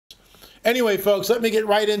Anyway, folks, let me get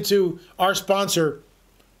right into our sponsor.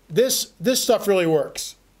 This stuff really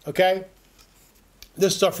works, okay?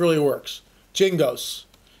 This stuff really works. JINGOS.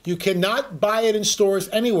 You cannot buy it in stores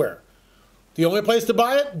anywhere. The only place to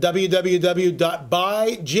buy it,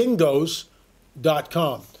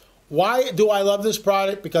 www.buyjingos.com. Why do I love this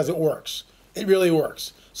product? Because it works. It really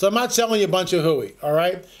works. So I'm not selling you a bunch of hooey, all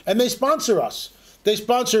right? And they sponsor us. They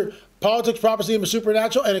sponsor Politics, Prophecy, and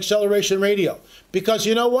Supernatural and Acceleration Radio. Because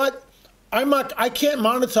you know what? I can't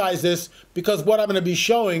monetize this because what I'm going to be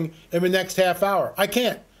showing in the next half hour. I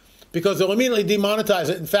can't. Because they'll immediately demonetize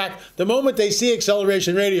it. In fact, the moment they see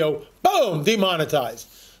Acceleration Radio, boom, demonetized.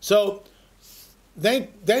 So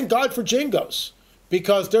thank God for JINGOS,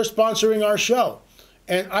 because they're sponsoring our show.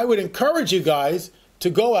 And I would encourage you guys to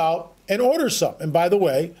go out and order some. And by the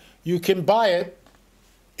way, you can buy it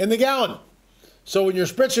in the gallon. So when your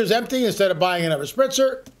spritzer is empty, instead of buying another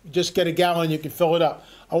spritzer, you just get a gallon, you can fill it up.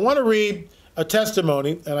 I want to read a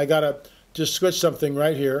testimony, and I got to just switch something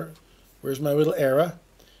right here. Where's my little arrow?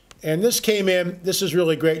 And this came in. This is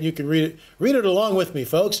really great. You can read it. Read it along with me,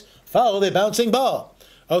 folks. Follow the bouncing ball.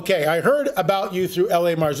 Okay, I heard about you through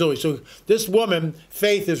L.A. Marzulli. So this woman,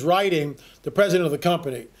 Faith, is writing the president of the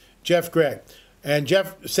company, Jeff Gregg. And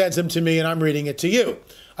Jeff sends them to me, and I'm reading it to you.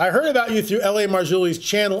 I heard about you through L.A. Marzulli's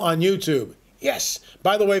channel on YouTube. Yes.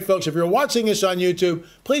 By the way, folks, if you're watching this on YouTube,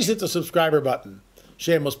 please hit the subscriber button.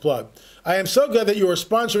 Shameless plug. I am so glad that you are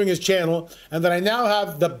sponsoring his channel and that I now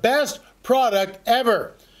have the best product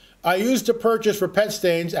ever. I used to purchase for pet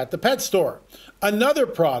stains at the pet store. Another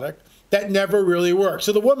product that never really worked.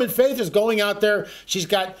 So the woman, Faith, is going out there. She's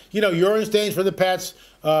got, urine stains for the pets,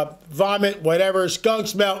 vomit, whatever, skunk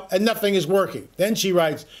smell, and nothing is working. Then she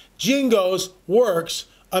writes, JINGOS works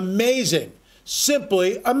amazing.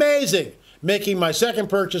 Simply amazing. Making my second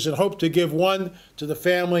purchase and hope to give one to the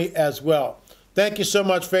family as well. Thank you so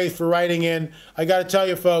much, Faith, for writing in. I got to tell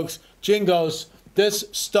you, folks, JINGOS, this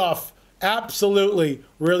stuff absolutely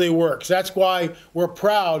really works. That's why we're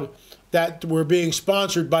proud that we're being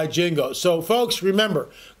sponsored by JINGOS. So, folks, remember,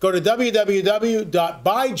 go to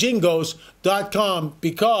www.buyjingos.com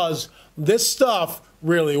because this stuff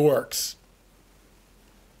really works.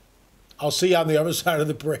 I'll see you on the other side of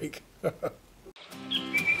the break.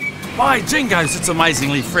 By JINGOS, it's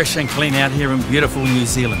amazingly fresh and clean out here in beautiful New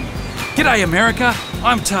Zealand. G'day America,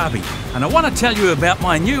 I'm Tarby, and I want to tell you about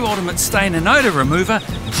my new ultimate stain and odour remover,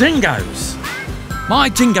 JINGOS. My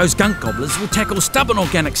JINGOS gunk gobblers will tackle stubborn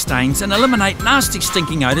organic stains and eliminate nasty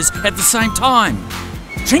stinking odours at the same time.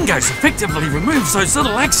 JINGOS effectively removes those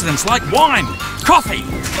little accidents like wine, coffee,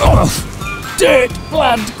 dirt,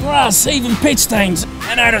 blood, grass, even pet stains,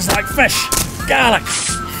 and odours like fish, garlic,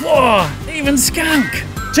 even skunk.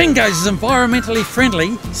 JINGOS is environmentally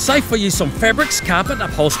friendly, safe for use on fabrics, carpet,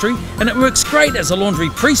 upholstery, and it works great as a laundry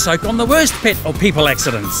pre-soak on the worst pet or people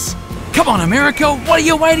accidents. Come on America, what are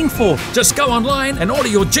you waiting for? Just go online and order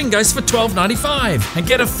your JINGOS for $12.95 and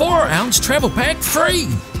get a 4-ounce travel pack free.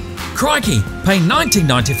 Crikey, pay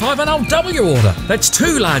 $19.95 and I'll double your order. That's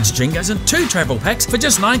 2 large JINGOS and 2 travel packs for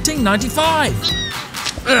just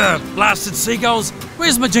 $19.95. Blasted seagulls,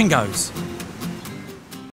 where's my JINGOS?